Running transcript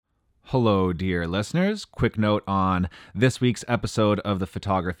Hello, dear listeners. Quick note on this week's episode of the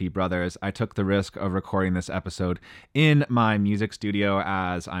Photography Brothers. I took the risk of recording this episode in my music studio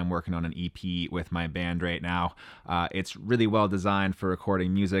as I'm working on an EP with my band right now. It's really well designed for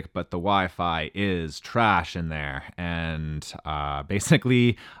recording music, but the Wi-Fi is trash in there. And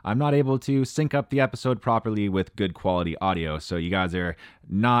basically, I'm not able to sync up the episode properly with good quality audio. So you guys are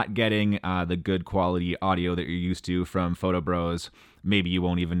not getting the good quality audio that you're used to from Photo Bros. Maybe you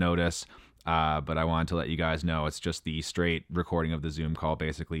won't even notice, but I wanted to let you guys know it's just the straight recording of the Zoom call,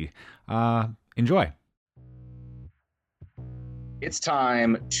 basically. Enjoy. It's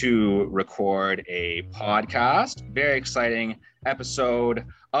time to record a podcast. Very exciting episode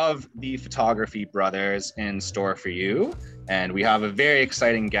of the Photography Brothers in store for you. And we have a very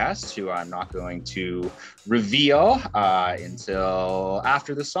exciting guest who I'm not going to reveal until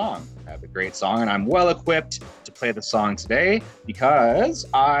after the song. I have a great song, and I'm well equipped to play the song today because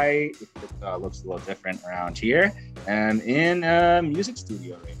it looks a little different around here. I'm in a music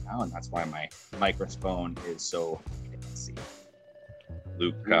studio right now, and that's why my microphone is so fancy.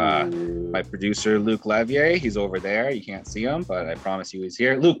 Luke, my producer, Luke Levier, he's over there. You can't see him, but I promise you he's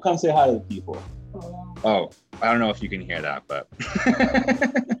here. Luke, come say hi to the people. Oh, I don't know if you can hear that, but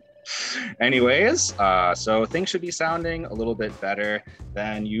anyways, so things should be sounding a little bit better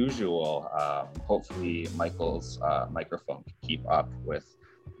than usual. Hopefully Michael's microphone can keep up with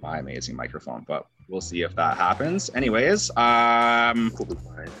my amazing microphone, but we'll see if that happens. Anyways,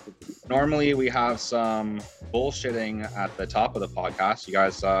 normally we have some bullshitting at the top of the podcast. You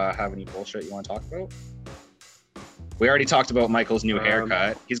guys have any bullshit you want to talk about? We already talked about Michael's new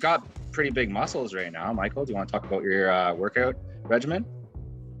haircut. He's got pretty big muscles right now. Michael, do you want to talk about your workout regimen?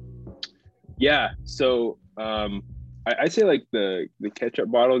 Yeah, so I say like the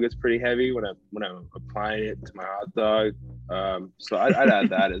ketchup bottle gets pretty heavy when I'm applying it to my hot dog. So I'd add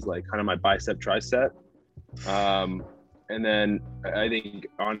that as like kind of my bicep tricep. And then I think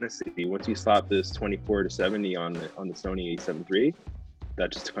honestly, once you slap this 24-70 on the Sony a7 III,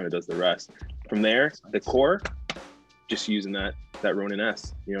 that just kind of does the rest. From there, the core, just using that Ronin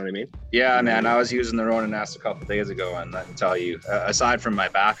S. You know what I mean? Yeah, man. I was using the Ronin S a couple days ago, and let me tell you, aside from my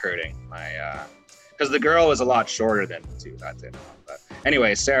back hurting, because the girl was a lot shorter than me too. That's it. But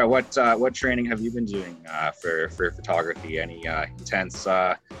anyway, Sarah, what training have you been doing for photography? Any intense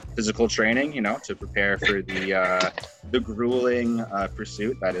physical training, to prepare for the grueling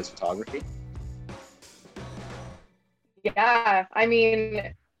pursuit that is photography? Yeah, I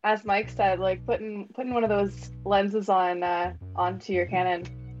mean, as Mike said, like putting one of those lenses onto your Canon,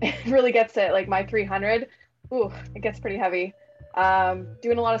 it really gets it. Like my 300, it gets pretty heavy.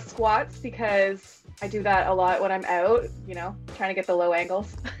 Doing a lot of squats because I do that a lot when I'm out, trying to get the low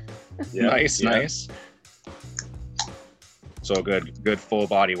angles. Yeah, nice. So good full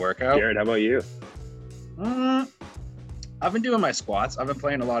body workout. Jared, how about you? I've been doing my squats. I've been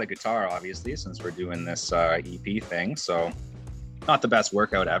playing a lot of guitar, obviously, since we're doing this EP thing. So not the best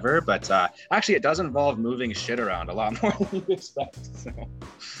workout ever, but actually it does involve moving shit around a lot more than you expect. So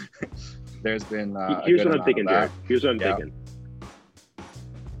there's been here's what I'm thinking, Jared. Here's what I'm thinking.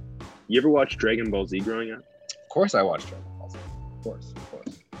 You ever watch Dragon Ball Z growing up? Of course I watched Dragon Ball Z. Of course.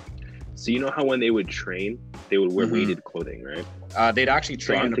 So you know how when they would train, they would wear weighted clothing, right? They'd actually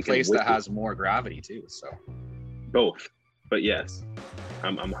train in a place that has more gravity too. So both, but yes,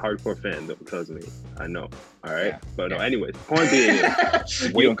 I'm a hardcore fan. Don't trust me. I know. All right, but no. Anyways, point being,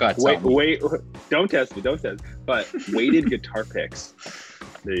 wait, don't test me. But weighted guitar picks.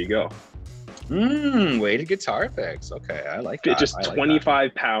 There you go. Weighted guitar picks. Okay, I like that. Just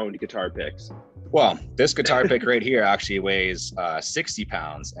 25-pound guitar picks. Well, this guitar pick right here actually weighs 60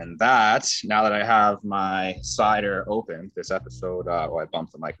 pounds. And that, now that I have my cider open, this episode, I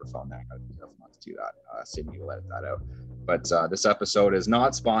bumped the microphone there. I don't want to do that. Sydney will edit that out. But this episode is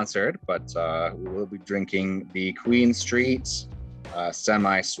not sponsored, but we will be drinking the Queen Street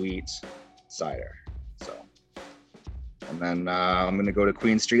semi-sweet cider. So, and then I'm going to go to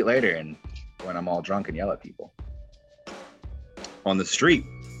Queen Street later and when I'm all drunk and yell at people on the street.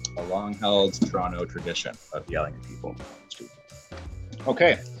 A long-held Toronto tradition of yelling at people on the street.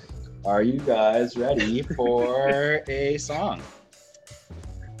 Okay, are you guys ready for a song?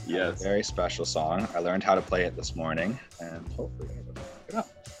 Yes. A very special song. I learned how to play it this morning, and hopefully I'm able to pick it up.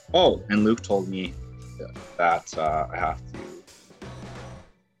 Oh, and Luke told me that I have to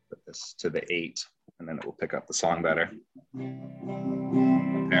put this to the 8, and then it will pick up the song better.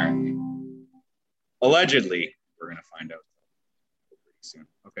 Apparently. Allegedly, we're going to find out pretty soon.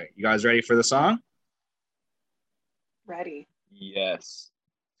 Okay, you guys ready for the song? Ready. Yes.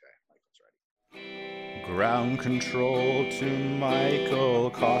 Okay, Michael's ready. Ground control to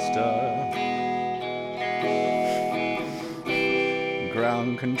Michael Costa.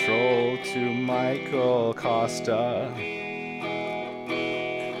 Ground control to Michael Costa.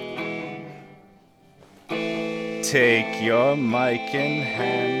 Take your mic in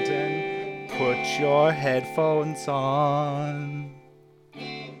hand and put your headphones on.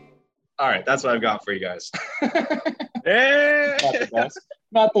 All right, that's what I've got for you guys. Hey! Not the best,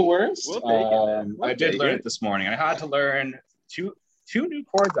 not the worst. We'll take it. I did learn it this morning. I had to learn two new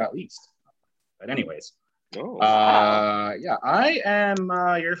chords at least. But anyways, yeah, I am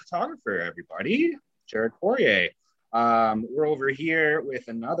your photographer, everybody, Jared Poirier. We're over here with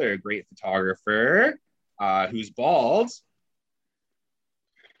another great photographer who's bald.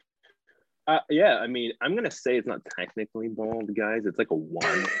 Yeah, I mean, I'm gonna say it's not technically bald, guys. It's like a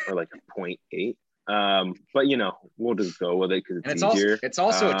 1 or like a 0.8. But you know, we'll just go with it because it's easier. It's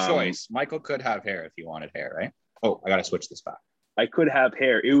also a choice. Michael could have hair if he wanted hair, right? Oh, I gotta switch this back. I could have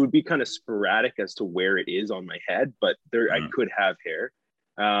hair. It would be kind of sporadic as to where it is on my head, but I could have hair.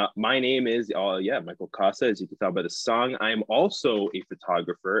 My name is Michael Costa, as you can tell by the song. I am also a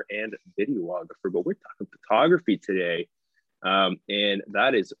photographer and videographer, but we're talking photography today. And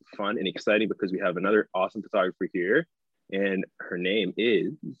that is fun and exciting because we have another awesome photographer here, and her name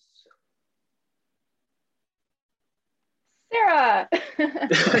is Sarah.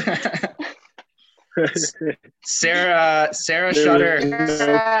 Sarah Shutter.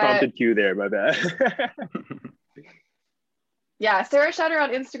 No prompted cue there, my bad. Yeah, Sarah Shutter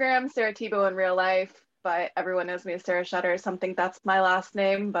on Instagram, Sarah Tebow in real life, but everyone knows me as Sarah Shutter. Some think that's my last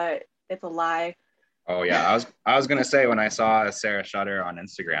name, but it's a lie. Oh yeah, I was gonna say when I saw Sarah Shutter on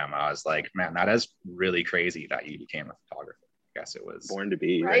Instagram, I was like, man, that is really crazy that you became a photographer. I guess it was born to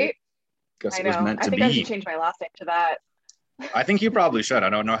be, right? Guess I it was know. meant to I think be. I should change my last name to that. I think you probably should.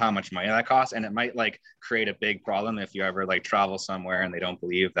 I don't know how much money that costs, and it might like create a big problem if you ever like travel somewhere and they don't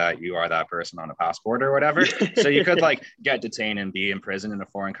believe that you are that person on a passport or whatever. So you could like get detained and be in prison in a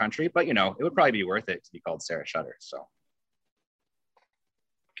foreign country, but you know, it would probably be worth it to be called Sarah Shutter. So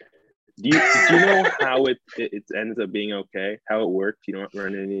do you know how it ends up being okay? How it works? You don't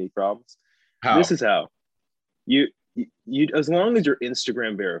run into any problems. how? This is how you as long as you're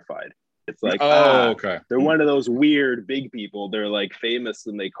Instagram verified. It's like, okay. They're one of those weird big people. They're like famous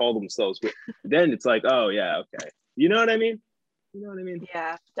and they call themselves. Then it's like, oh yeah, okay. You know what I mean?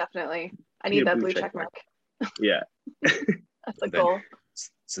 Yeah, definitely. I need that blue check mark. Yeah. That's the goal.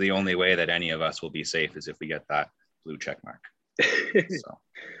 So the only way that any of us will be safe is if we get that blue check mark. So,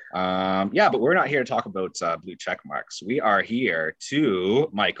 yeah, but we're not here to talk about blue check marks. We are here to,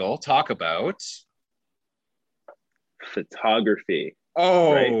 Michael, talk about photography.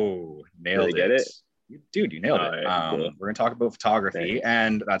 Oh, right. Nailed it. Get it? Dude, you nailed it. Right, cool. We're going to talk about photography,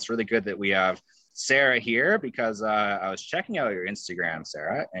 and that's really good that we have Sarah here because I was checking out your Instagram,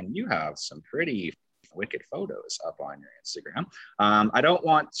 Sarah, and you have some pretty wicked photos up on your Instagram. I don't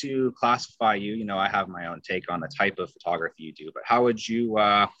want to classify you. You know, I have my own take on the type of photography you do, but how would you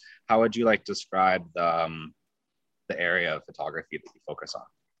like describe the area of photography that you focus on?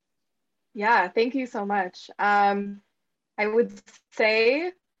 Yeah, thank you so much. I would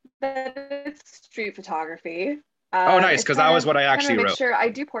say that it's street photography. Oh, nice, because that was what I actually wrote. Sure, I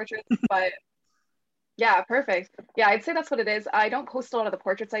do portraits, but yeah, perfect. Yeah, I'd say that's what it is. I don't post a lot of the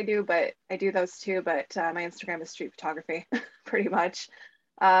portraits I do, but I do those too. But my Instagram is street photography, pretty much.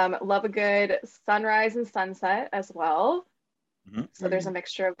 Love a good sunrise and sunset as well. Mm-hmm. So there's a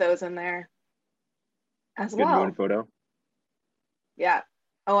mixture of those in there as well. Good moon photo. Yeah.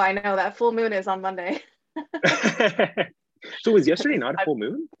 Oh, I know that full moon is on Monday. So was yesterday not a full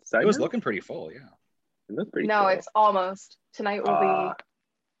moon? It was looking pretty full, yeah. It looked pretty No, cool. it's almost. Tonight will be,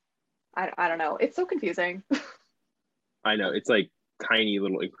 I don't know. It's so confusing. I know. It's like tiny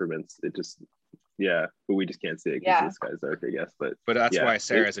little increments. It just, yeah, but we just can't see it because the sky's dark, I guess. But that's why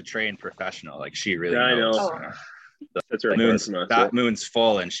Sarah's a trained professional. Like she really knows. I know. That's right. Moon's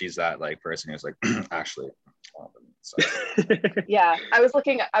full, and she's that like person who's like, actually. So. Yeah, I was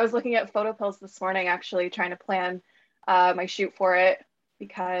looking at photo pills this morning, actually trying to plan my shoot for it,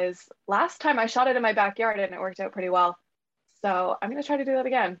 because last time I shot it in my backyard and it worked out pretty well. So I'm gonna try to do that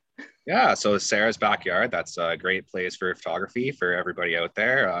again. Yeah, so Sarah's backyard, that's a great place for photography for everybody out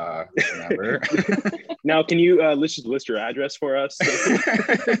there. Remember. Now, can you list your address for us?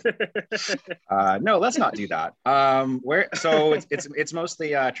 No, let's not do that. So it's mostly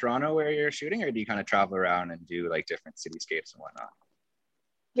Toronto where you're shooting, or do you kind of travel around and do like different cityscapes and whatnot?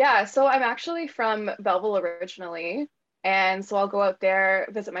 Yeah, so I'm actually from Belleville originally, and so I'll go out there,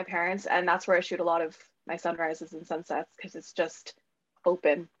 visit my parents, and that's where I shoot a lot of my sunrises and sunsets, because it's just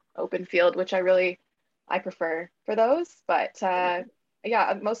open field, which I really I prefer for those. But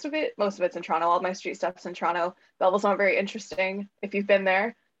yeah, most of it's in Toronto. All my street stuff's in Toronto. Belleville's not very interesting if you've been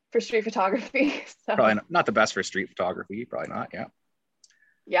there for street photography. So Probably not the best for street photography. Probably not. Yeah.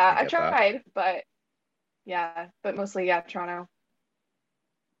 yeah, I I've get that. tried, but yeah, but mostly yeah, Toronto.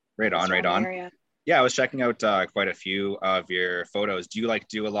 Right on, right Toronto on. area. Yeah, I was checking out quite a few of your photos. Do you like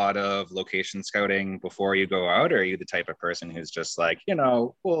do a lot of location scouting before you go out, or are you the type of person who's just like,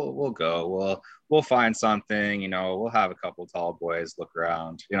 we'll go, we'll find something, we'll have a couple tall boys look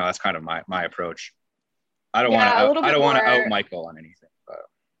around. That's kind of my approach. I don't want to Yeah, a little I bit don't want to out more, Michael on anything,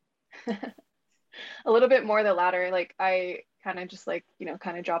 but a little bit more the latter. Like I kind of just like,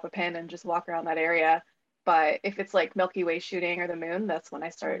 kind of drop a pin and just walk around that area. But if it's like Milky Way shooting or the moon, that's when I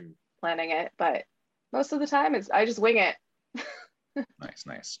start planning it. But most of the time I just wing it.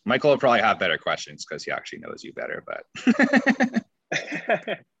 nice. Michael will probably have better questions because he actually knows you better, but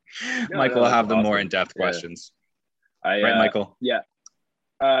Michael will have the more in-depth questions. Right, Michael? Yeah.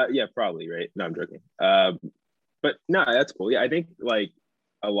 Yeah, probably, right? No, I'm joking. But no, that's cool. Yeah, I think like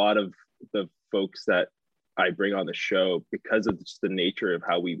a lot of the folks that I bring on the show, because of just the nature of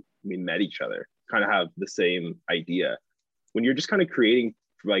how we met each other, kind of have the same idea. When you're just kind of creating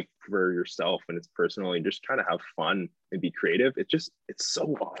like for yourself and it's personal and just trying to have fun and be creative, it's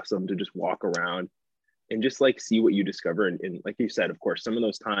so awesome to just walk around and just like see what you discover. And like you said, of course, some of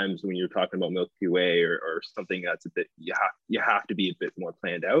those times when you're talking about Milky Way or something that's a bit, you have to be a bit more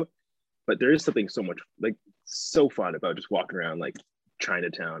planned out. But there is something so much like so fun about just walking around like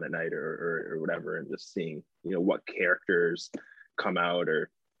Chinatown at night or whatever, and just seeing, what characters come out or,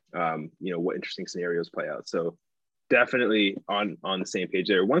 what interesting scenarios play out. So definitely on the same page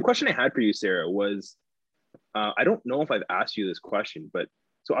there. One question I had for you, Sarah, was, I don't know if I've asked you this question, but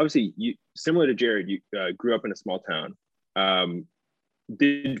so obviously you, similar to Jared, you grew up in a small town.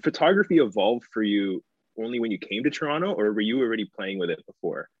 Did photography evolve for you only when you came to Toronto, or were you already playing with it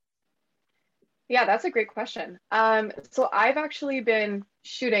before? Yeah, that's a great question. So I've actually been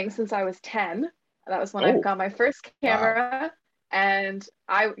shooting since I was 10. That was when I got my first camera. Wow. And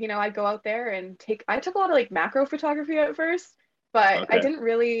I'd go out there and I took a lot of like macro photography at first, but okay. I didn't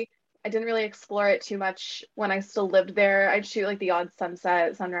really explore it too much when I still lived there. I'd shoot like the odd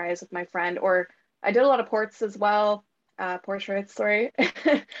sunset, sunrise with my friend, or I did a lot of portraits, sorry.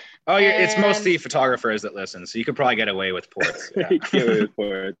 Oh, it's mostly photographers that listen, so you could probably get away with ports. Yeah. Get away with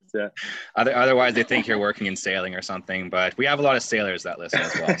ports, yeah. Otherwise, they think you're working in sailing or something, but we have a lot of sailers that listen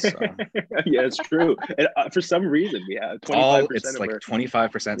as well. So. Yeah, it's true. And, for some reason, we have 25%. It's like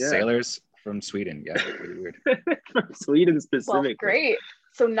 25% sailors from Sweden. Yeah, really weird. From Sweden specifically. Well, great.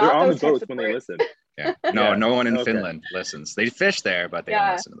 So not they're on those the boats when they listen. Yeah. No one in Finland listens. They fish there, but they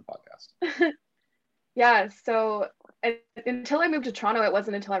don't listen to the podcast. Yeah. So until I moved to Toronto, it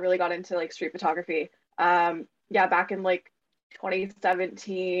wasn't until I really got into like street photography. Back in like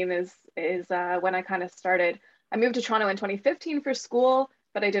 2017 is when I kind of started. I moved to Toronto in 2015 for school,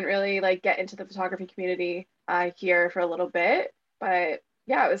 but I didn't really like get into the photography community here for a little bit. But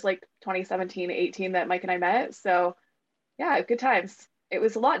yeah, it was like 2017, 18 that Mike and I met. So yeah, good times. It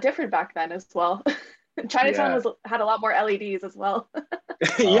was a lot different back then as well. Chinatown had a lot more LEDs as well.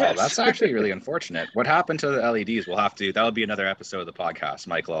 Yes. That's actually really unfortunate. What happened to the LEDs? That'll be another episode of the podcast.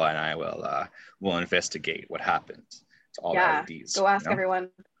 Michael and I will investigate what happened to all the LEDs. Go ask everyone.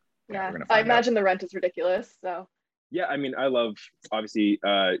 Yeah, I imagine the rent is ridiculous. So yeah, I mean, I love obviously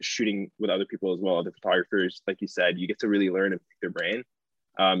shooting with other people as well, other photographers. Like you said, you get to really learn and pick their brain.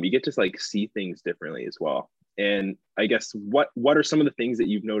 You get to like see things differently as well. And I guess what are some of the things that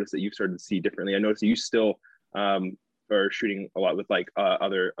you've noticed that you've started to see differently? I noticed that you still are shooting a lot with like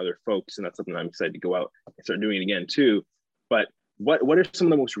other folks, and that's something I'm excited to go out and start doing it again too. But what are some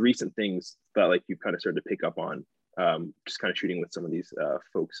of the most recent things that like you've kind of started to pick up on, just kind of shooting with some of these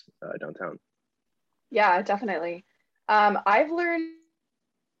folks downtown? Yeah, definitely. I've learned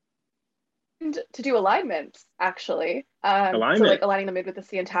to do alignments actually. So like aligning the mood with the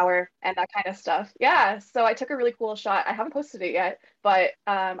CN Tower and that kind of stuff. Yeah, so I took a really cool shot. I haven't posted it yet, but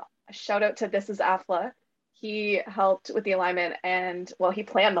shout out to This Is Afla. He helped with the alignment, and well, he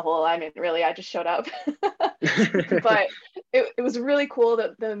planned the whole alignment really. I just showed up. But it was really cool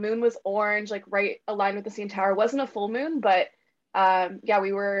that the moon was orange, like right aligned with the CN Tower. It wasn't a full moon, but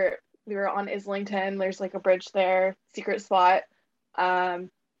we were on Islington. There's like a bridge there, secret spot.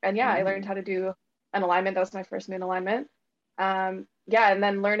 And yeah, I learned how to do an alignment. That was my first moon alignment. And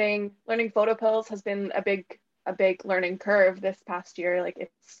then learning photo pills has been a big learning curve this past year. Like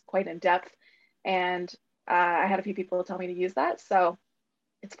it's quite in depth, and I had a few people tell me to use that. So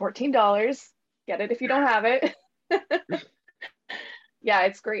it's $14. Get it if you don't have it. Yeah,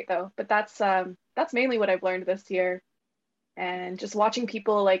 it's great though. But that's mainly what I've learned this year, and just watching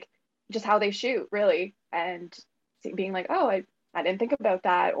people like just how they shoot really, and being like, oh, I didn't think about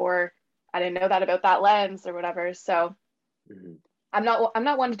that, or I didn't know that about that lens or whatever. So Mhm. I'm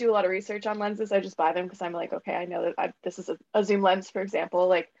not one to do a lot of research on lenses. I just buy them because I'm like, okay, I know that this is a zoom lens, for example.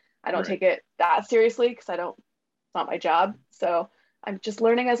 Like I don't Right. take it that seriously because it's not my job. So I'm just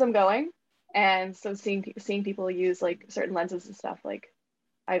learning as I'm going. And so seeing people use like certain lenses and stuff, like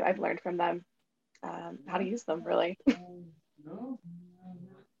I've learned from them how to use them really.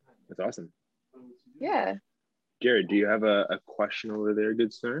 That's awesome. Yeah. Jared, do you have a question over there,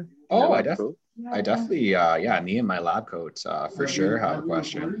 good sir? Oh, I Lab definitely. coat? I definitely, yeah, me and my lab coat for sure have a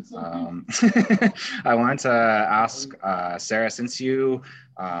question. I wanted to ask Sarah, since you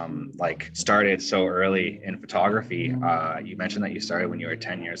like started so early in photography, you mentioned that you started when you were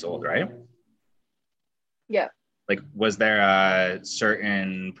 10 years old, right? Yeah. Like, was there a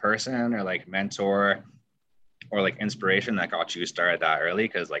certain person or like mentor or like inspiration that got you started that early?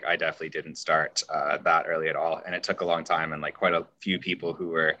 Because like I definitely didn't start that early at all, and it took a long time and like quite a few people who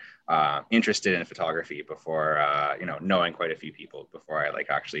were interested in photography before knowing quite a few people before I like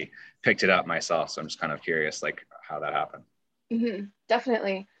actually picked it up myself. So I'm just kind of curious like how that happened.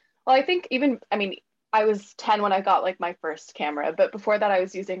 Definitely. Well, I think I mean, I was 10 when I got like my first camera, but before that I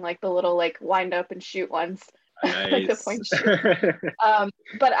was using like the little like wind up and shoot ones, like the Nice. point shoot.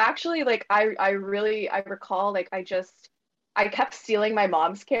 But actually like I recall like I kept stealing my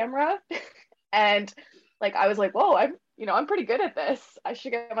mom's camera and like I was like, whoa, I'm pretty good at this. I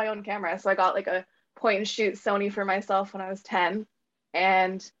should get my own camera. So I got like a point and shoot Sony for myself when I was 10,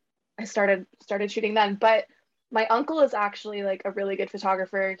 and I started shooting then. But my uncle is actually like a really good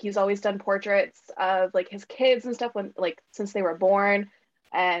photographer. He's always done portraits of like his kids and stuff when like since they were born,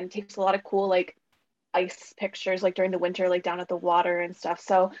 and takes a lot of cool like ice pictures like during the winter, like down at the water and stuff.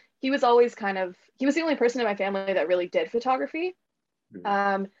 So he was the only person in my family that really did photography.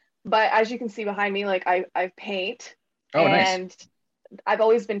 Um, but as you can see behind me, like I paint, Oh, nice. and I've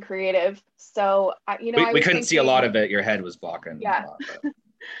always been creative. So I We was couldn't see a lot thinking, of it. Your head was blocking a yeah, lot, but...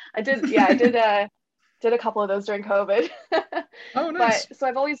 I did a couple of those during COVID. Oh, nice. But so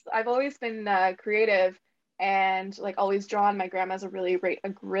I've always been creative, and like always drawn. My grandma's a really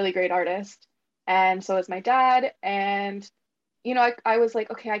great artist, and so is my dad. And I was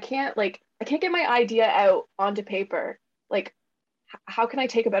like, okay, I can't get my idea out onto paper. Like, how can I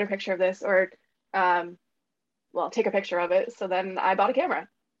take a better picture of this, or take a picture of it? So then I bought a camera,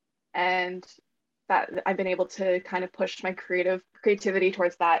 and that I've been able to kind of push my creativity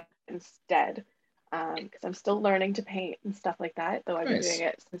towards that instead. Because I'm still learning to paint and stuff like that, though I've been doing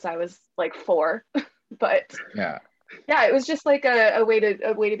Nice. it since I was like 4. But Yeah. yeah, it was just like a way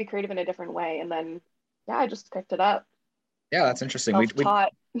to be creative in a different way, and then yeah, I just picked it up, Yeah, that's interesting.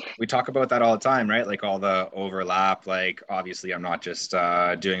 self-taught. We talk about that all the time, right? Like all the overlap. Like obviously, I'm not just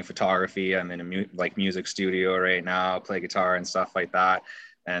doing photography. I'm in a music studio right now, play guitar and stuff like that.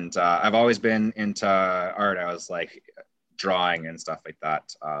 And I've always been into art. I was like drawing and stuff like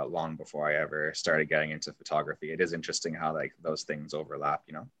that long before I ever started getting into photography. It is interesting how like those things overlap,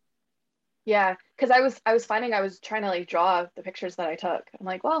 you know? Yeah, because I was finding I was trying to like draw the pictures that I took. I'm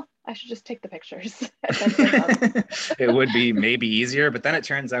like, well, I should just take the pictures and then print them. It would be maybe easier, but then it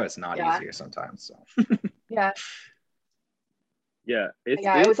turns out it's not Yeah, easier sometimes. So yeah, Yeah, it's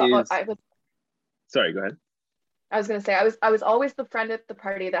yeah. I it was is. I was Sorry, go ahead. I was gonna say I was always the friend at the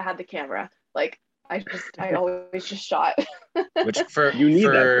party that had the camera. Like I always just shot which for You need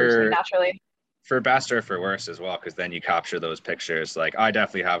that person. naturally. for best or for worse as well, because then you capture those pictures. Like I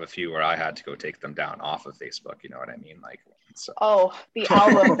definitely have a few where I had to go take them down off of Facebook. You know what I mean? Like so. Oh, the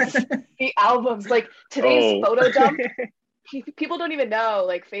albums, the albums. Like today's Oh, photo dump. People don't even know.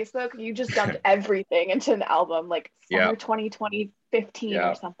 Like Facebook, you just dumped everything into an album, like Yeah, summer 2020, 15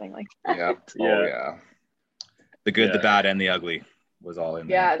 yeah, or something like that. yeah. Oh yeah, yeah. The good, the yeah. bad, and the ugly was all in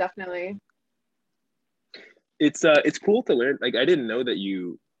there. Yeah, definitely. It's cool to learn. Like I didn't know that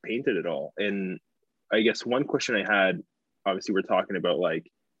you painted at all. And I guess one question I had, obviously, we're talking about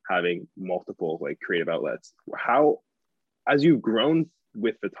like having multiple like creative outlets. How, as you've grown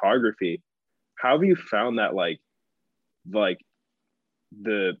with photography, how have you found that like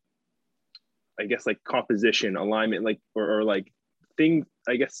the I guess like composition, alignment, like or like things.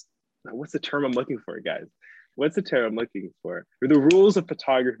 I guess what's the term I'm looking for, guys? What's the term I'm looking for? Or the rules of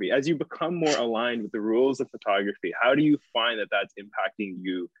photography. As you become more aligned with the rules of photography, how do you find that that's impacting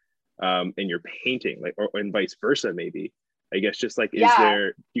you in your painting, like or and vice versa, maybe? I guess just like Yeah,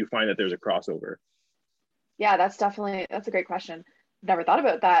 do you find that there's a crossover? yeah, that's a great question. Never thought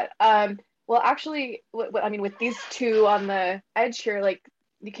about that. Well, actually, I mean, with these two on the edge here, like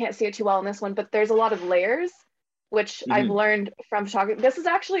you can't see it too well in this one, but there's a lot of layers, which I've Mhm. learned from photography. This is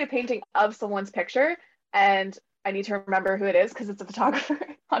actually a painting of someone's picture, and I need to remember who it is because it's a photographer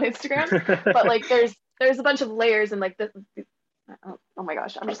on Instagram. But like, there's a bunch of layers, and like this. Oh my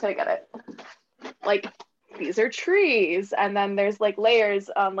gosh, I'm just gonna get it. Like these are trees, and then there's like layers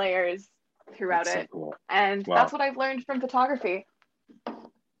on layers throughout That's so it, cool. and Wow. that's what I've learned from photography.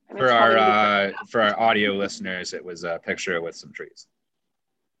 And it's probably For our audio listeners, it was a picture with some trees.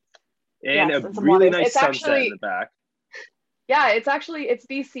 And yes, a and some really waters. nice It's sunset in the actually back. yeah, it's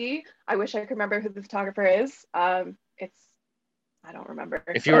BC. I wish I could remember who the photographer is. It's I don't remember.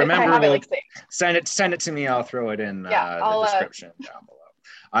 If you But I remember, have it we'll like saved. send it to me. I'll throw it in Yeah, the I'll description down below.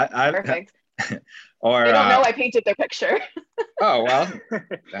 I perfect. or They don't know I painted their picture. oh well,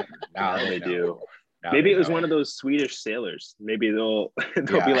 now Now they they know. do. Now Maybe they it was know. one of those Swedish sailors. Maybe they'll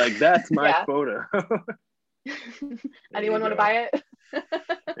Yeah. be like, "That's my Yeah. photo." Anyone want to go. buy it?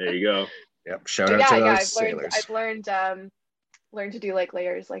 There you go. Yep. Shout But out to yeah, those sailors. I've learned to do like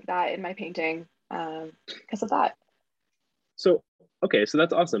layers like that in my painting because of that. So, okay, so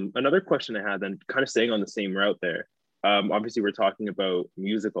that's awesome. Another question I had then, kind of staying on the same route there. Obviously, we're talking about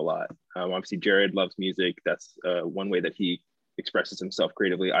music a lot. Obviously, Jared loves music. That's one way that he expresses himself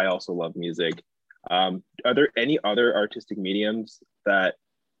creatively. I also love music. Are there any other artistic mediums that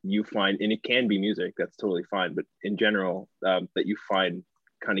you find, and it can be music, that's totally fine, but in general, that you find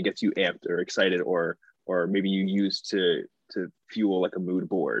kind of gets you amped or excited, or maybe you use to fuel like a mood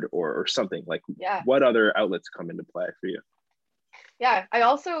board or something like? Yeah. What other outlets come into play for you? Yeah,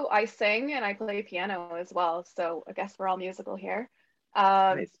 I sing and I play piano as well. So I guess we're all musical here.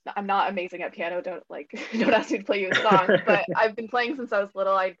 Nice. I'm not amazing at piano. Don't don't ask me to play you a song, but I've been playing since I was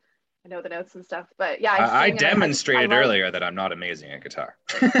little. I know the notes and stuff. But yeah, I I sing and demonstrated I love, earlier that I'm not amazing at guitar.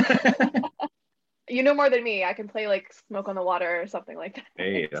 you know more than me. I can play like Smoke on the Water or something like that.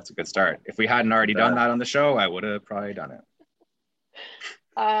 Hey, that's a good start. If we hadn't already done that on the show, I would have probably done it.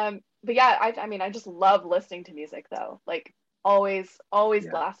 But yeah, I mean, I just love listening to music though. Like always Yeah.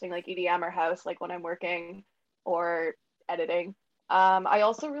 blasting like EDM or house, like when I'm working or editing. I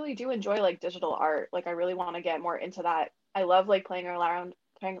also really do enjoy like digital art. Like I really want to get more into that. I love like playing around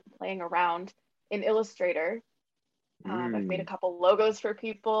in Illustrator. I've made a couple logos for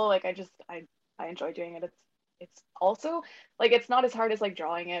people. Like I enjoy doing it. It's also like it's not as hard as like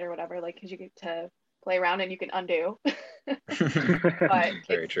drawing it or whatever. Like because you get to play around and you can undo. But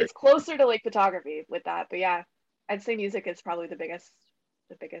Very true. it's closer to like photography with that. But yeah, I'd say music is probably the biggest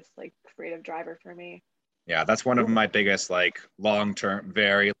like creative driver for me. Yeah, that's one of my biggest like long-term,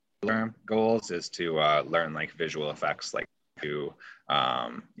 very long-term goals is to learn like visual effects, like to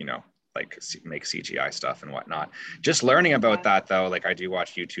like make CGI stuff and whatnot. Just learning about that though, like I do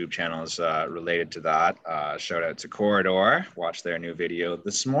watch YouTube channels related to that. Shout out to Corridor. Watched their new video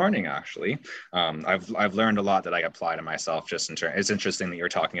this morning actually. I've learned a lot that I apply to myself. Just in turn, it's interesting that you're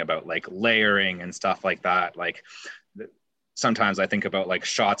talking about like layering and stuff like that. Like sometimes I think about like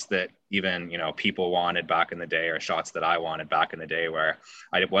shots that even, people wanted back in the day or shots that I wanted back in the day where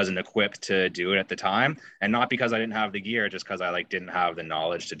I wasn't equipped to do it at the time. And not because I didn't have the gear, just because I like didn't have the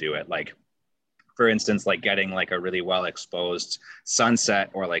knowledge to do it. Like, for instance, like getting like a really well exposed sunset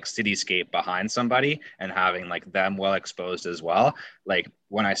or like cityscape behind somebody and having like them well exposed as well. Like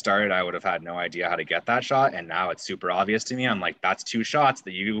when I started, I would have had no idea how to get that shot. And now it's super obvious to me. I'm like, that's two shots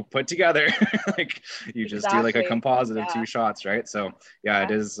that you put together. Like you just do like a composite of two shots, right? So yeah,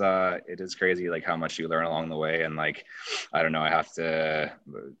 it is crazy like how much you learn along the way. And like, I don't know, I have to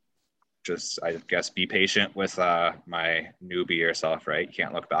just, I guess, be patient with my newbie self, right? You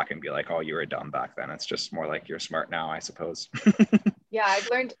can't look back and be like, oh, you were dumb back then. It's just more like you're smart now, I suppose. Yeah,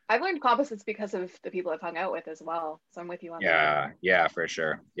 I've learned composites because of the people I've hung out with as well. So I'm with you on that. Yeah, for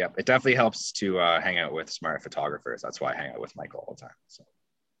sure. Yep. It definitely helps to hang out with smart photographers. That's why I hang out with Michael all the time. So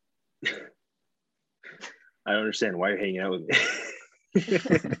I don't understand why you're hanging out with me.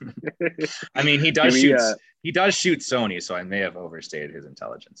 I mean, he does shoot Sony, so I may have overstated his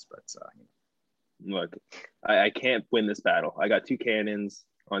intelligence, but look, I can't win this battle. I got two Canons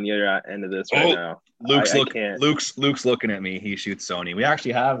on the other end of this right now. Luke's looking at me. He shoots Sony. We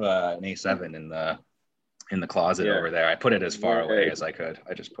actually have an A7 in the closet over there. I put it as far away as I could.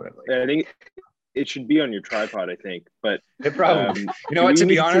 I just put it like. I think it should be on your tripod, I think, but it probably. You know what? To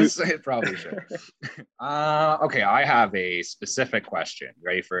be honest, it probably should. Okay, I have a specific question.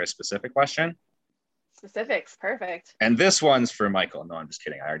 Ready for a specific question? Specifics, perfect. And this one's for Michael. No, I'm just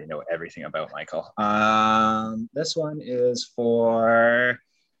kidding. I already know everything about Michael. This one is for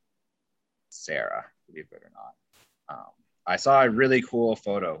Sarah, believe it or not. I saw a really cool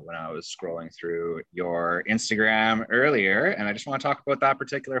photo when I was scrolling through your Instagram earlier, and I just want to talk about that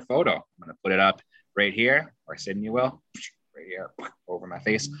particular photo. I'm going to put it up right here, or Sydney will, right here over my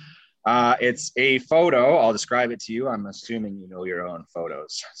face. It's a photo. I'll describe it to you. I'm assuming you know your own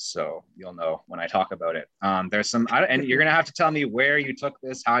photos, so you'll know when I talk about it. There's some, and you're gonna have to tell me where you took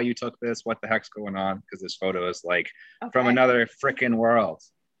this, how you took this, what the heck's going on, because this photo is like from another freaking world.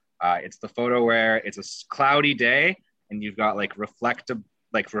 It's the photo where it's a cloudy day and you've got like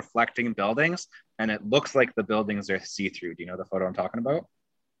reflecting buildings, and it looks like the buildings are see-through. Do you know the photo I'm talking about?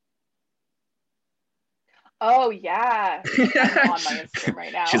 Oh yeah, I'm on my Instagram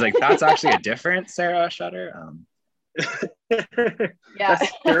right now. She's like, that's actually a different Sarah Shutter. Yeah,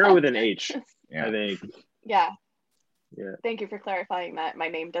 that's Sarah with an H. Yeah. I think. Yeah. Yeah. Thank you for clarifying that my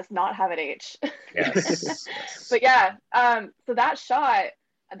name does not have an H. Yes. But yeah, so that shot,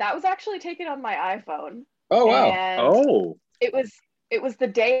 that was actually taken on my iPhone. Oh wow. And it was the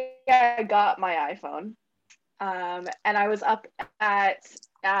day I got my iPhone. And I was up at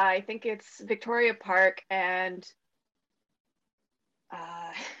I think it's Victoria Park, and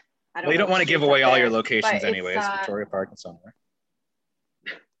I don't well, you know don't want to give away all your locations anyways. Victoria Park and somewhere.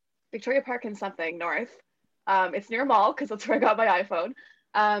 Victoria Park and something north. It's near a mall because that's where I got my iPhone.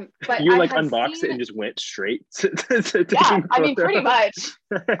 But you like unboxed it and just went straight to yeah, I mean, pretty much.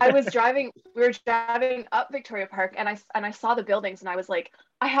 We were driving up Victoria Park, and I saw the buildings, and I was like,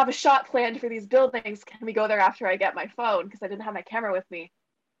 I have a shot planned for these buildings. Can we go there after I get my phone? Because I didn't have my camera with me.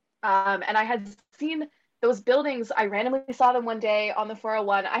 And I had seen those buildings. I randomly saw them one day on the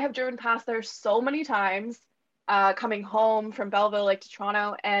 401. I have driven past there so many times, coming home from Belleville, like to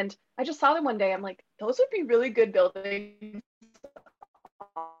Toronto, and I just saw them one day. I'm like, those would be really good buildings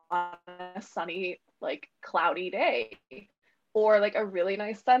on a sunny, like cloudy day, or like a really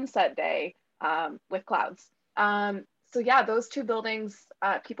nice sunset day with clouds. So yeah, those two buildings,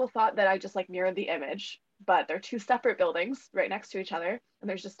 people thought that I just like mirrored the image, but they're two separate buildings right next to each other, and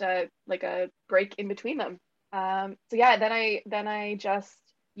there's just a break in between them. So yeah, then I just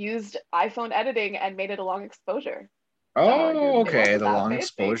used iPhone editing and made it a long exposure. Oh, okay, the long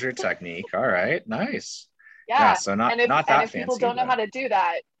exposure technique. All right, nice. Yeah, so not if that fancy. People don't know how to do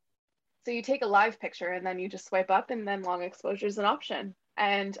that, so you take a live picture and then you just swipe up, and then long exposure is an option.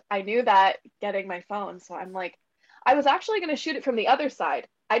 And I knew that getting my phone, so I'm like, I was actually going to shoot it from the other side.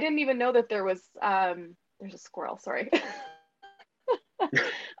 I didn't even know that there was there's a squirrel, sorry.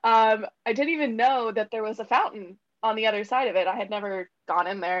 I didn't even know that there was a fountain on the other side of it. I had never gone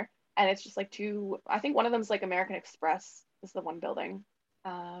in there, and it's just like I think one of them's like American Express is the one building.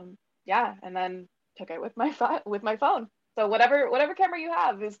 Yeah, and then took it with my phone. So whatever camera you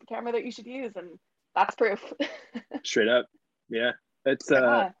have is the camera that you should use, and that's proof. Straight up. Yeah. It's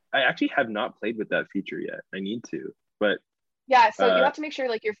I actually have not played with that feature yet. I need to, but yeah, so you have to make sure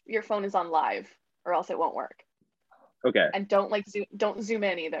like your phone is on live, or else it won't work. Okay. And don't zoom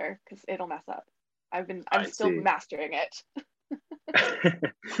in either, because it'll mess up. I'm still mastering it.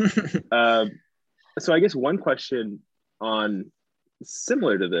 So I guess one question on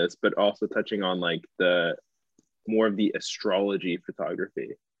similar to this, but also touching on like the more of the astrology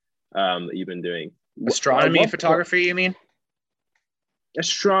photography that you've been doing. Astronomy photography, you mean?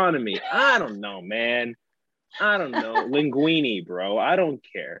 Astronomy. I don't know, man. I don't know. Linguini, bro. I don't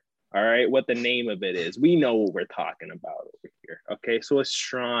care. All right, what the name of it is. We know what we're talking about over here. Okay, so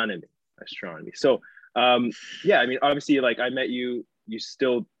astronomy. So, yeah, I mean, obviously, like I met you. You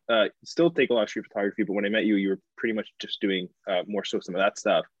still take a lot of street photography, but when I met you, you were pretty much just doing more so some of that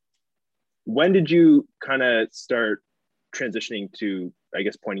stuff. When did you kind of start transitioning to, I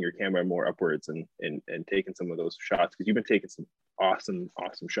guess, pointing your camera more upwards and taking some of those shots? Because you've been taking some awesome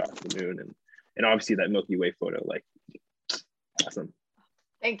shots of the moon and obviously that Milky Way photo, like awesome.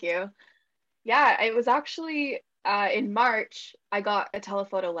 Thank you. Yeah, it was actually in March, I got a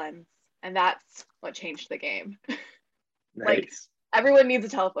telephoto lens, and that's what changed the game. Nice. Like everyone needs a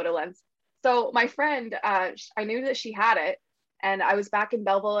telephoto lens. So my friend, I knew that she had it, and I was back in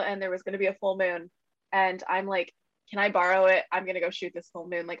Belleville, and there was going to be a full moon, and I'm like, can I borrow it? I'm going to go shoot this full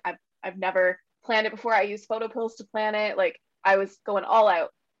moon. Like I've never planned it before. I used photo pills to plan it. Like I was going all out.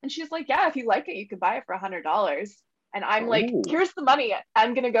 And she's like, yeah, if you like it, you can buy it for $100. And I'm like, here's the money.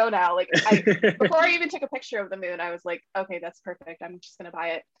 I'm going to go now. Like before I even took a picture of the moon, I was like, okay, that's perfect. I'm just going to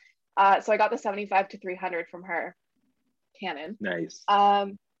buy it. So I got the 75 to 300 from her, Canon. Nice.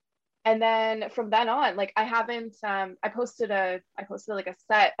 And then from then on, like I haven't, I posted like a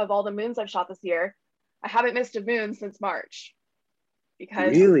set of all the moons I've shot this year. I haven't missed a moon since March.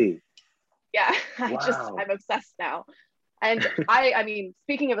 Because really? Yeah, Wow. I'm obsessed now. And I mean,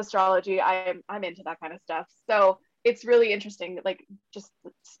 speaking of astrology, I'm into that kind of stuff. So it's really interesting. Like just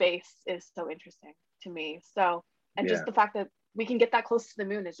space is so interesting to me. So, and just the fact that we can get that close to the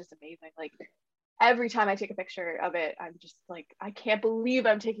moon is just amazing. Like every time I take a picture of it, I'm just like, I can't believe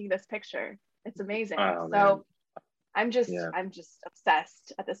I'm taking this picture. It's amazing. Oh, so man. I'm just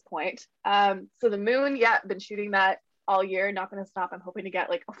obsessed at this point. So the moon, been shooting that all year, not going to stop. I'm hoping to get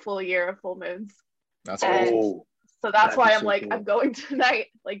like a full year of full moons. That's cool. So that's why I'm like, cool. I'm going tonight.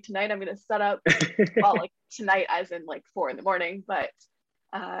 Like tonight, I'm going to set up. Well, like tonight, as in like 4 a.m, but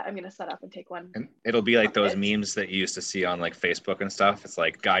I'm going to set up and take one. And it'll be like those memes that you used to see on like Facebook and stuff. It's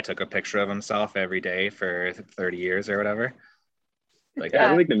like guy took a picture of himself every day for 30 years or whatever. Like I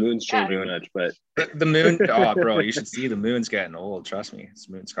don't think the moon's changing much, but the moon. Oh, bro, you should see the moon's getting old. Trust me, this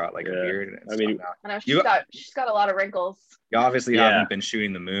moon's got like a beard. I mean, I know she's got a lot of wrinkles. You obviously haven't been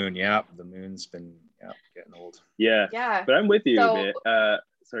shooting the moon. Yeah, the moon's been getting old. Yeah. But I'm with you a bit.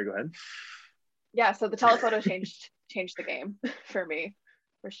 Sorry, go ahead. Yeah, so the telephoto changed the game for me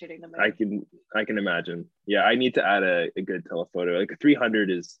for shooting the moon. I can imagine. Yeah, I need to add a good telephoto. Like a 300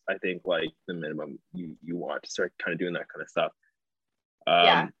 is, I think, like the minimum you want to start kind of doing that kind of stuff.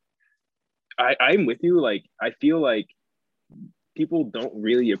 I'm with you. Like, I feel like people don't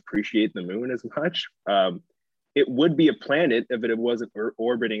really appreciate the moon as much. It would be a planet if it wasn't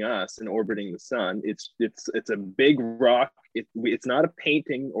orbiting us and orbiting the sun. It's a big rock. It's not a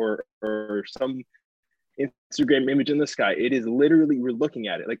painting or some Instagram image in the sky. It is literally, we're looking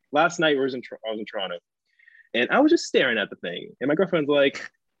at it. Like last night, I was in Toronto, and I was just staring at the thing, and my girlfriend's like,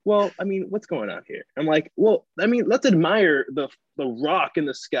 well, I mean, what's going on here? I'm like, well, I mean, let's admire the rock in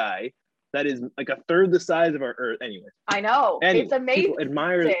the sky that is like a third the size of our Earth. Anyway, I know. It's amazing.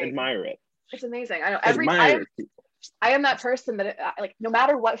 Admire it. It's amazing. I know. I am that person that like no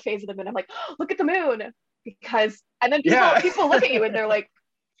matter what phase of the moon, I'm like, oh, look at the moon, because and then people look at you and they're like,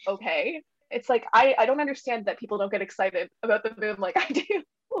 okay. It's like I don't understand that people don't get excited about the moon like I do.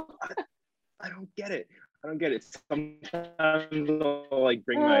 I don't get it. Sometimes I'll like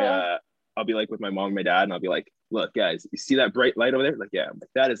bring my I'll be like with my mom and my dad, and I'll be like, look guys, you see that bright light over there? Like, yeah. I'm like,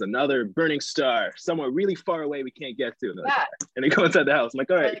 that is another burning star somewhere really far away we can't get to. And, like, and they go inside the house. I'm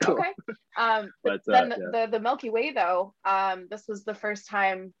like, all right, cool. Okay. But then the Milky Way though,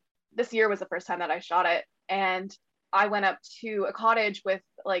 this year was the first time that I shot it, and I went up to a cottage with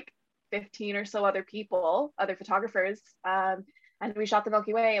like 15 or so other photographers, and we shot the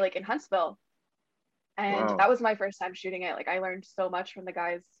Milky Way like in Huntsville. And that was my first time shooting it. Like I learned so much from the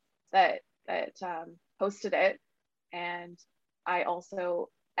guys that hosted it, and I also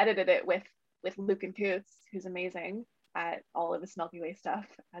edited it with Luke and Coots, who's amazing at all of this Milky Way stuff,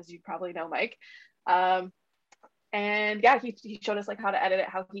 as you probably know, Mike. And yeah, he showed us like how to edit it,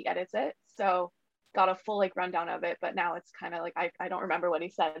 how he edits it. So got a full like rundown of it, but now it's kind of like I don't remember what he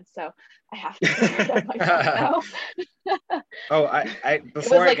said, so I have to figure it out myself now. Oh, I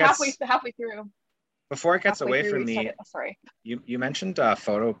before it was like halfway through. Before it gets away from me, sorry. You mentioned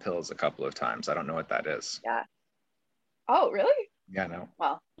photo pills a couple of times. I don't know what that is. Yeah. Oh, really? Yeah, no.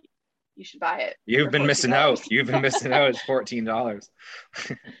 Well, you should buy it. You've been missing out. You've been missing out. It's $14.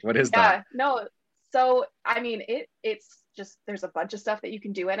 What is that? Yeah, no. So I mean, it's just there's a bunch of stuff that you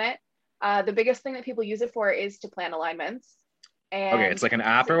can do in it. The biggest thing that people use it for is to plan alignments. And okay, it's like an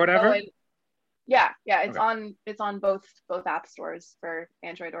app or whatever. Yeah, it's on both app stores for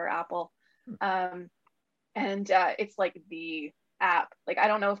Android or Apple. And it's like the app. Like I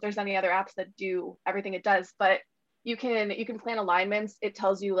don't know if there's any other apps that do everything it does, but you can plan alignments. It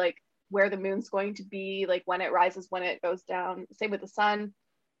tells you like where the moon's going to be, like when it rises, when it goes down. Same with the sun.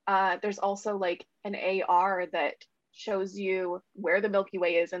 There's also like an AR that shows you where the Milky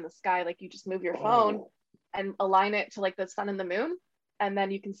Way is in the sky. Like you just move your phone and align it to like the sun and the moon, and then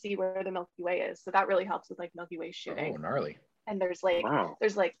you can see where the Milky Way is. So that really helps with like Milky Way shooting. Oh, gnarly. And there's like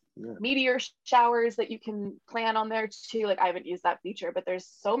meteor showers that you can plan on there too. Like I haven't used that feature, but there's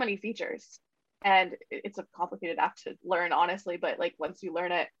so many features, and it's a complicated app to learn, honestly. But like once you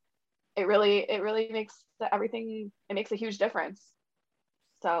learn it, it really makes everything. It makes a huge difference.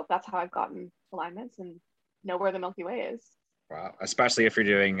 So that's how I've gotten alignments and know where the Milky Way is. Wow, especially if you're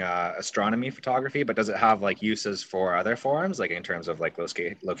doing astronomy photography. But does it have like uses for other forms, like in terms of like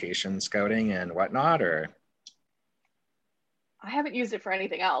location scouting and whatnot, or? I haven't used it for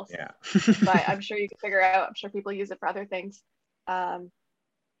anything else. Yeah. But I'm sure you can figure out. I'm sure people use it for other things. But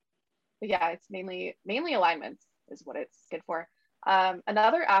yeah, it's mainly alignments is what it's good for.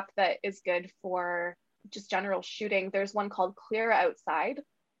 Another app that is good for just general shooting, there's one called Clear Outside,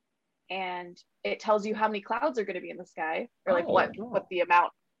 and it tells you how many clouds are going to be in the sky, or like what the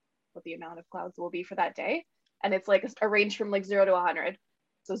amount of clouds will be for that day. And it's like a range from like 0 to 100.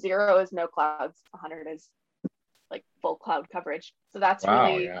 So 0 is no clouds, 100 is like full cloud coverage. So that's Wow,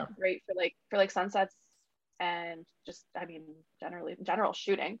 really yeah. great for like sunsets and just, I mean, general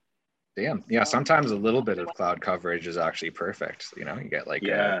shooting. Damn. Yeah, So sometimes a little bit of cloud coverage is actually perfect. You know, you get like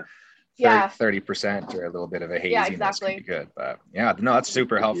a Yeah. 30% or a little bit of a Yeah, haziness can be exactly. good. But yeah, no, that's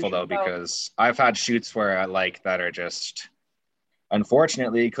super helpful though, So because I've had shoots where I like that are just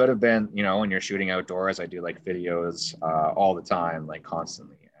unfortunately could have been, you know, when you're shooting outdoors, I do like videos all the time, like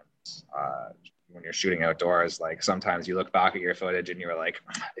constantly. And when you're shooting outdoors, like sometimes you look back at your footage and you're like,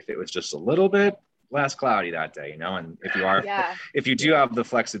 if it was just a little bit less cloudy that day, you know, and yeah, if you do have the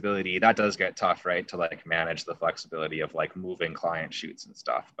flexibility, that does get tough, right? To like manage the flexibility of like moving client shoots and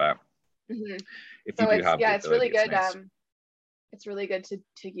stuff. But hmm if you so do have the it's really ability, it's good. nice. It's really good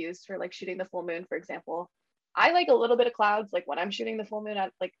to use for like shooting the full moon, for example. I like a little bit of clouds. Like when I'm shooting the full moon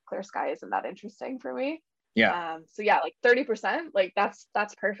at like clear sky isn't that interesting for me. Yeah, So yeah, like 30%, like that's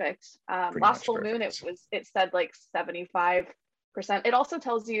perfect. pretty Last much full moon perfect. it said like 75%. It also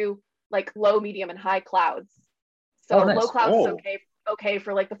tells you like low, medium, and high clouds. Oh, So low nice. clouds is okay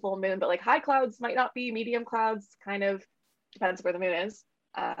for like the full moon, but like high clouds might not be. Medium clouds kind of depends where the moon is.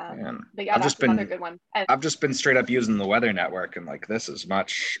 Man, But yeah, that's another good one. And I've just been straight up using the weather network, and like this is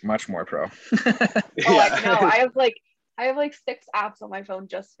much more pro. oh, I know. I have like 6 apps on my phone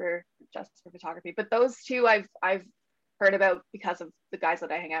just for photography. But those two I've heard about because of the guys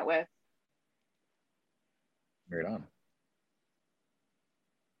that I hang out with. Right on.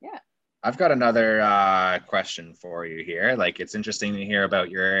 Yeah. I've got another question for you here. Like, it's interesting to hear about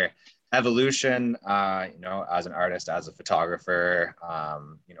your evolution, you know, as an artist, as a photographer,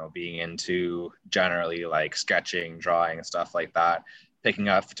 you know, being into generally like sketching, drawing, and stuff like that, picking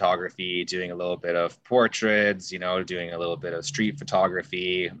up photography, doing a little bit of portraits, you know, doing a little bit of street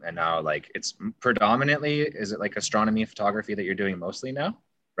photography. And now, like, it's predominantly, is it like astronomy photography that you're doing mostly now,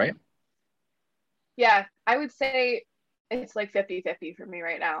 right? Yeah, I would say it's like 50-50 for me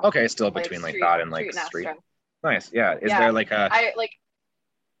right now. Okay, still Like between like that and like street and street. astro. Nice. Yeah. Yeah. I like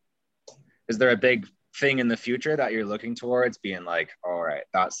Is there a big thing in the future that you're looking towards being like, all right,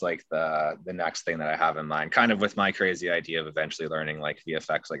 that's like the next thing that I have in mind, kind of with my crazy idea of eventually learning like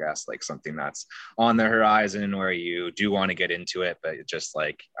VFX, I guess, like something that's on the horizon where you do want to get into it, but it's just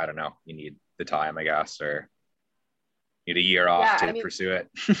like, I don't know, you need the time, I guess, or need a year off yeah, to I mean, pursue it.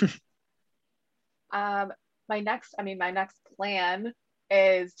 my next plan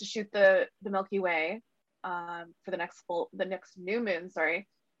is to shoot the Milky Way for the next new moon, sorry,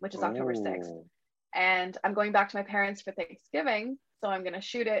 which is October 6th. Oh. And I'm going back to my parents for Thanksgiving, so I'm going to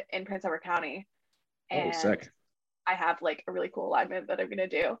shoot it in Prince Edward County. Oh, And sick. I have like a really cool alignment that I'm going to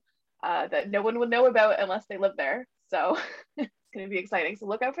do that no one will know about unless they live there. So it's going to be exciting. So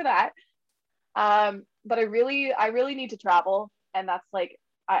look out for that. But I really need to travel, and that's like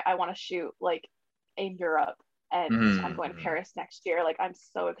I want to shoot like in Europe, and I'm going to Mm-hmm. Paris next year. Like I'm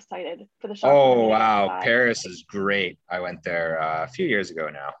so excited for the shots that I'm Oh, gonna get wow. outside. Paris is great. I went there a few years ago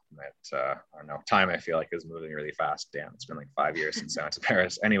now. But, I don't know. Time I feel like is moving really fast. Damn, it's been like 5 years since I went to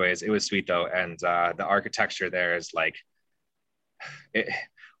Paris. Anyways, it was sweet though. And the architecture there is like, it,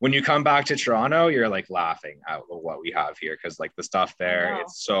 when you come back to Toronto, you're like laughing at what we have here because like the stuff I there,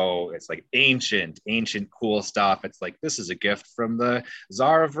 know. it's like ancient, cool stuff. It's like this is a gift from the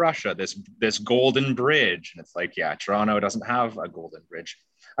Tsar of Russia. This golden bridge, and it's like yeah, Toronto doesn't have a golden bridge.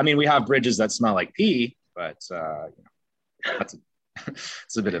 I mean, we have bridges that smell like pee, but you know, that's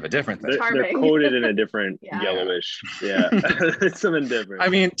it's a bit of a different thing. They're coated in a different Yeah. yellowish. Yeah, it's something different. I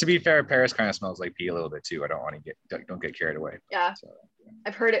mean, to be fair, Paris kind of smells like pee a little bit too. I don't want to don't get carried away. Yeah. So,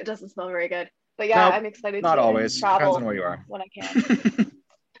 I've heard it doesn't smell very good. But yeah, no, I'm excited not to always. travel Depends on where you are. when I can.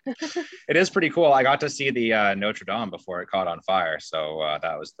 It is pretty cool. I got to see the Notre Dame before it caught on fire. So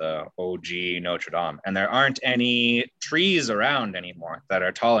that was the OG Notre Dame. And there aren't any trees around anymore that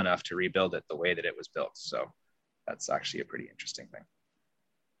are tall enough to rebuild it the way that it was built. So that's actually a pretty interesting thing.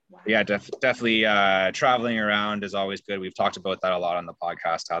 Wow. Yeah, definitely traveling around is always good. We've talked about that a lot on the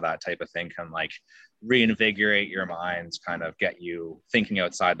podcast, how that type of thing can like reinvigorate your minds, kind of get you thinking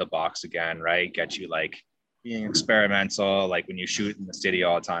outside the box again, right? Get you like being experimental, like when you shoot in the studio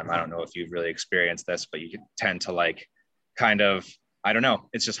all the time. I don't know if you've really experienced this, but you tend to like kind of, I don't know,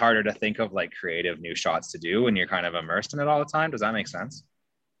 it's just harder to think of like creative new shots to do when you're kind of immersed in it all the time. Does that make sense?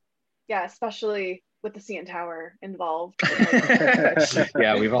 Yeah, especially with the CN Tower involved.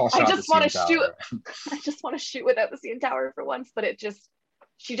 Yeah, we've all shot I just want to CN shoot. Tower. I just want to shoot without the CN Tower for once, but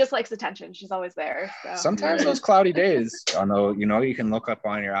she just likes attention. She's always there. So. Sometimes those cloudy days, although you know you can look up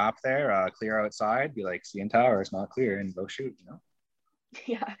on your app there, clear outside, be like CN Tower is not clear, and go shoot. You know.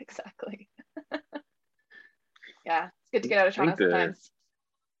 Yeah, exactly. Yeah, it's good to get out of Toronto sometimes.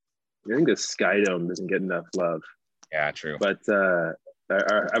 I think the Sky Dome doesn't get enough love. Yeah, true. But I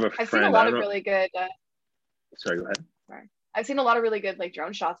have a I've friend. seen a lot I of don't know. really good. Sorry, go ahead. Sorry. I've seen a lot of really good like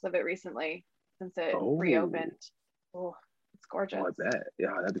drone shots of it recently since it Oh. reopened. Oh, it's gorgeous. Oh, I bet.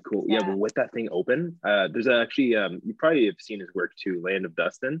 Yeah, that'd be cool. Yeah. Well, with that thing open, there's actually you probably have seen his work too, Land of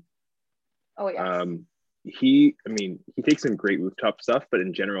Dustin. Oh yes. He takes some great rooftop stuff, but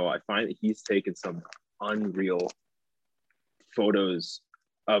in general, I find that he's taken some unreal photos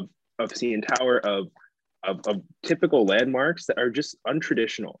of CN Tower, of typical landmarks that are just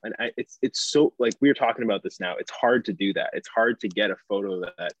untraditional. And it's so, like, we were talking about this now, it's hard to do that. It's hard to get a photo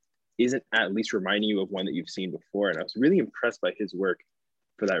that isn't at least reminding you of one that you've seen before. And I was really impressed by his work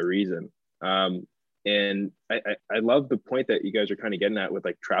for that reason. And I love the point that you guys are kind of getting at with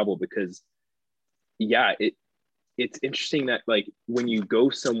like travel, because yeah, it's interesting that like when you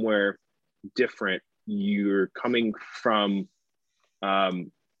go somewhere different, you're coming from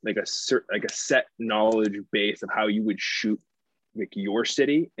like a set knowledge base of how you would shoot like your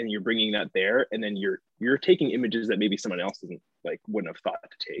city, and you're bringing that there, and then you're taking images that maybe someone else wouldn't have thought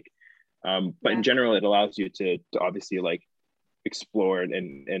to take. But in general, it allows you to obviously like explore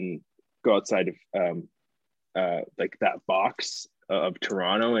and go outside of like that box of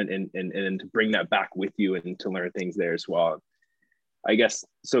Toronto, and to bring that back with you and to learn things there as well. I guess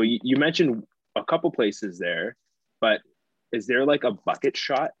so. You mentioned a couple places there, but is there like a bucket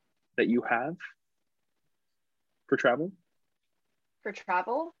shot that you have for travel? For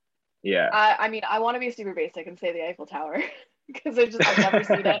travel? Yeah. I mean, I want to be super basic and say the Eiffel Tower because I've never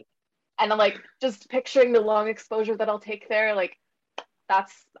seen it, and I'm like just picturing the long exposure that I'll take there. Like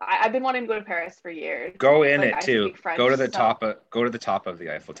I've been wanting to go to Paris for years. Go in like, it too. French, go to the top of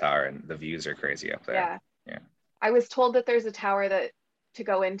the Eiffel Tower, and the views are crazy up there. Yeah. I was told that there's a tower that to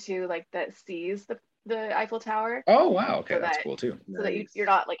go into like that sees the Eiffel Tower. Oh wow, okay, so that's cool too. So that you're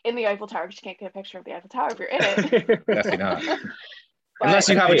not like in the Eiffel Tower, because you can't get a picture of the Eiffel Tower if you're in it. Definitely not. But, unless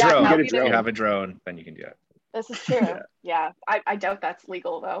you have a drone. If you have a drone, then you can do it. This is true. Yeah. I doubt that's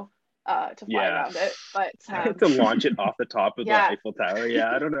legal though. To fly around it, but to launch it off the top of the Eiffel Tower.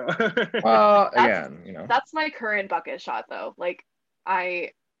 Yeah, I don't know. Well, again, that's my current bucket shot though. Like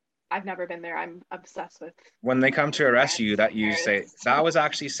I've never been there. I'm obsessed with. When they come to arrest you, that you say that was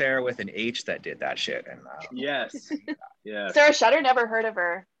actually Sarah with an H that did that shit. And yes, yeah. Sarah Shutter, never heard of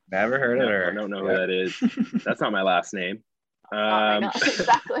her. Never heard of her. I don't know who that is. That's not my last name.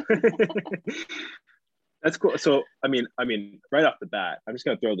 Exactly. That's cool. So, I mean, right off the bat, I'm just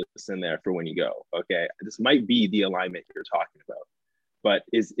going to throw this in there for when you go. Okay, this might be the alignment you're talking about, but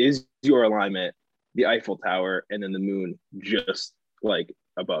is your alignment the Eiffel Tower and then the moon just like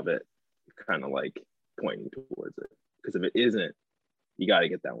above it, kind of like pointing towards it? Because if it isn't, you got to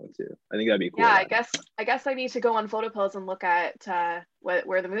get that one too. I think that'd be cool. Yeah, I guess I need to go on PhotoPills and look at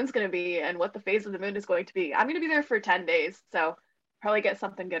where the moon's going to be and what the phase of the moon is going to be. I'm going to be there for 10 days, so probably get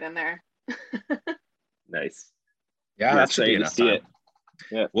something good in there. Nice. Yeah, that should be enough time. It.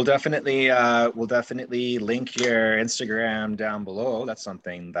 Yeah. We'll definitely link your Instagram down below. That's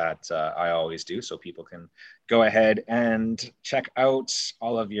something that I always do, so people can go ahead and check out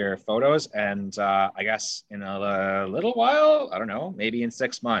all of your photos. And I guess in a little while, I don't know, maybe in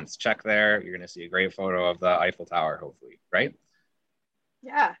 6 months, check there. You're going to see a great photo of the Eiffel Tower, hopefully, right?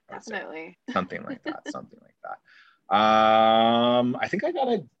 Yeah, definitely. Something like that. I think I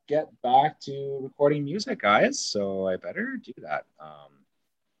gotta get back to recording music, guys, so I better do that.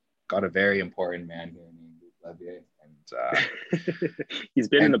 Got a very important man here named Luc Levier, and he's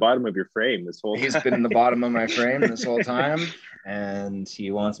been in the bottom of your frame this whole time. He's been in the bottom of my frame this whole time, and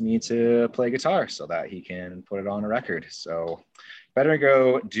he wants me to play guitar so that he can put it on a record. So better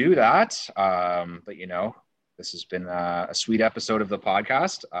go do that. But this has been a sweet episode of the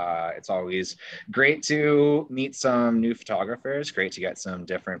podcast. It's always great to meet some new photographers, great to get some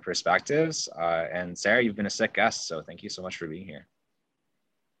different perspectives. And Sarah, you've been a sick guest, so thank you so much for being here.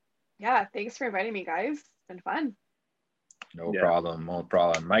 Yeah, thanks for inviting me, guys. It's been fun. No problem.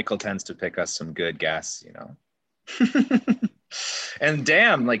 Michael tends to pick us some good guests, And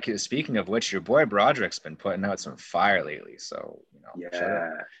damn, like speaking of which, your boy Broderick's been putting out some fire lately. So,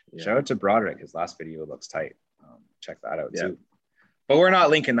 shout out to Broderick. His last video looks tight. Check that out too. But we're not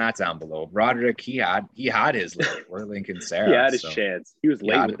linking that down below. Broderick, he had his late. We're linking Sarah. He had his chance. He was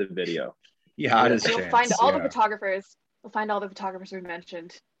late with the video. He had his chance. We'll find all the photographers. We'll find all the photographers we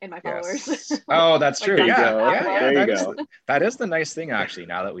mentioned in my followers. Yes. Oh, that's true. There you go. That is the nice thing, actually.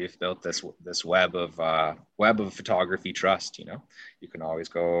 Now that we've built this web of photography trust, you can always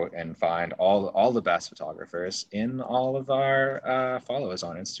go and find all the best photographers in all of our followers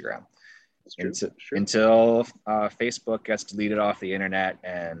on Instagram. Until Facebook gets deleted off the internet,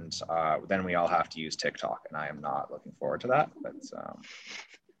 and then we all have to use TikTok, and I am not looking forward to that. But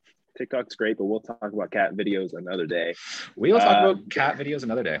TikTok's great, but we'll talk about cat videos another day. We will talk about cat videos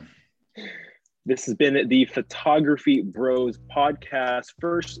another day. This has been the Photography Bros podcast.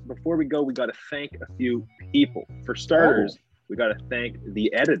 First, before we go, we got to thank a few people. For starters, we got to thank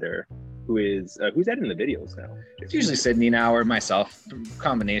the editor, who's editing the videos now. It's usually Sydney now or myself,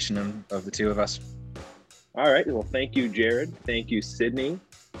 combination of the two of us. All right. Well, thank you, Jared. Thank you, Sydney,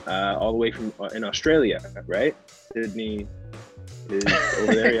 all the way from in Australia, right? Sydney is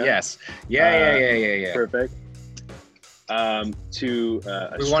over there. Yeah. Yes. Yeah. Perfect. We want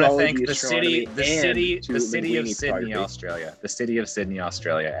to thank the city of Sydney, Australia. The city of Sydney,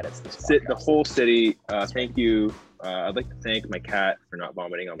 Australia edits this podcast. The whole city. Thank you. I'd like to thank my cat for not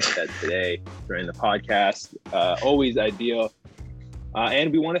vomiting on my bed today during the podcast. Always ideal.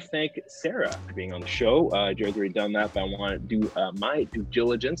 And we want to thank Sarah for being on the show. Jared's already done that, but I want to do my due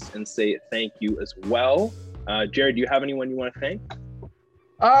diligence and say thank you as well. Jared, do you have anyone you want to thank?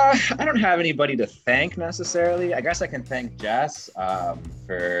 I don't have anybody to thank necessarily. I guess I can thank Jess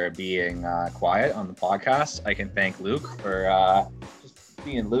for being quiet on the podcast. I can thank Luke for just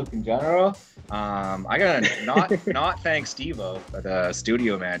being Luke in general. I gotta not thank Steve-O, but the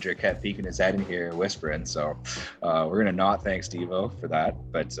studio manager kept peeking his head in here whispering. So we're gonna not thank Steve-O for that.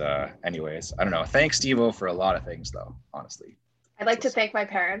 But anyways, I don't know. Thanks Steve-O for a lot of things though, honestly. I'd like to thank my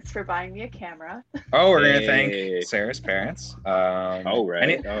parents for buying me a camera. Oh, we're gonna thank Sarah's parents. All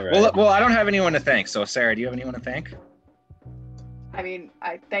right. Well, I don't have anyone to thank. So, Sarah, do you have anyone to thank? I mean,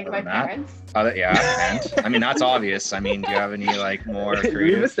 I thank my parents. Yeah, and I mean that's obvious. I mean, do you have any more creative?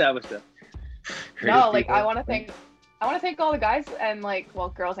 We've established that. No, I want to thank all the guys and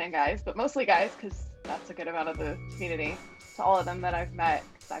girls and guys, but mostly guys because that's a good amount of the community. To all of them that I've met,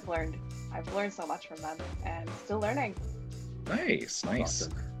 because I've learned so much from them and still learning. Nice.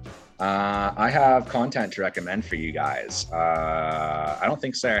 Awesome. I have content to recommend for you guys. I don't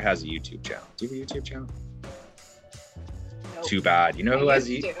think Sarah has a YouTube channel. Do you have a YouTube channel? Nope. Too bad. You know who has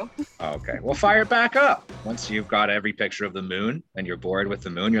Oh, okay. Well, fire it back up. Once you've got every picture of the moon and you're bored with the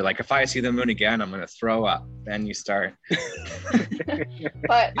moon, you're like, if I see the moon again, I'm going to throw up. Then you start.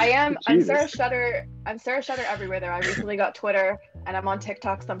 But I'm Sarah Shutter. I'm Sarah Shutter everywhere there. I recently got Twitter and I'm on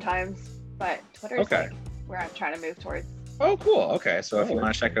TikTok sometimes, but Twitter is where I'm trying to move towards. Oh, cool. Okay. So if you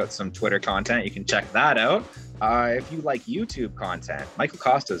want to check out some Twitter content, you can check that out. If you like YouTube content, Michael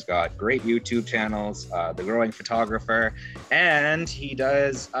Costa's got great YouTube channels, The Growing Photographer, and he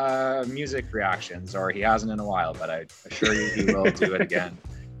does music reactions, or he hasn't in a while, but I assure you he will do it again.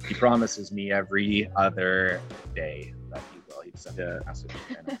 He promises me every other day that he will. He sent a message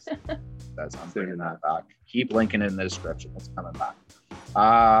and says, I'm bringing that back. Keep linking it in the description. It's coming back.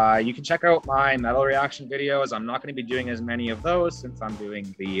 You can check out my metal reaction videos. I'm not going to be doing as many of those since I'm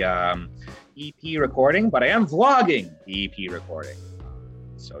doing the EP recording, but I am vlogging the EP recording.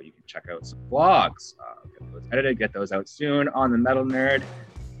 So you can check out some vlogs. Get those edited, get those out soon on the Metal Nerd.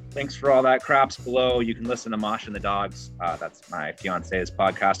 Thanks for all that craps below. You can listen to Mosh and the Dogs. That's my fiance's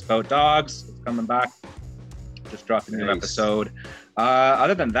podcast about dogs. It's coming back. Just dropped a new episode.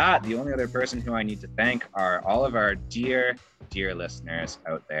 Other than that, the only other person who I need to thank are all of our dear listeners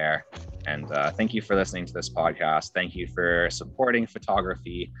out there. And thank you for listening to this podcast. Thank you for supporting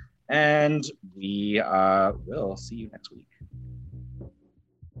photography. And we will see you next week.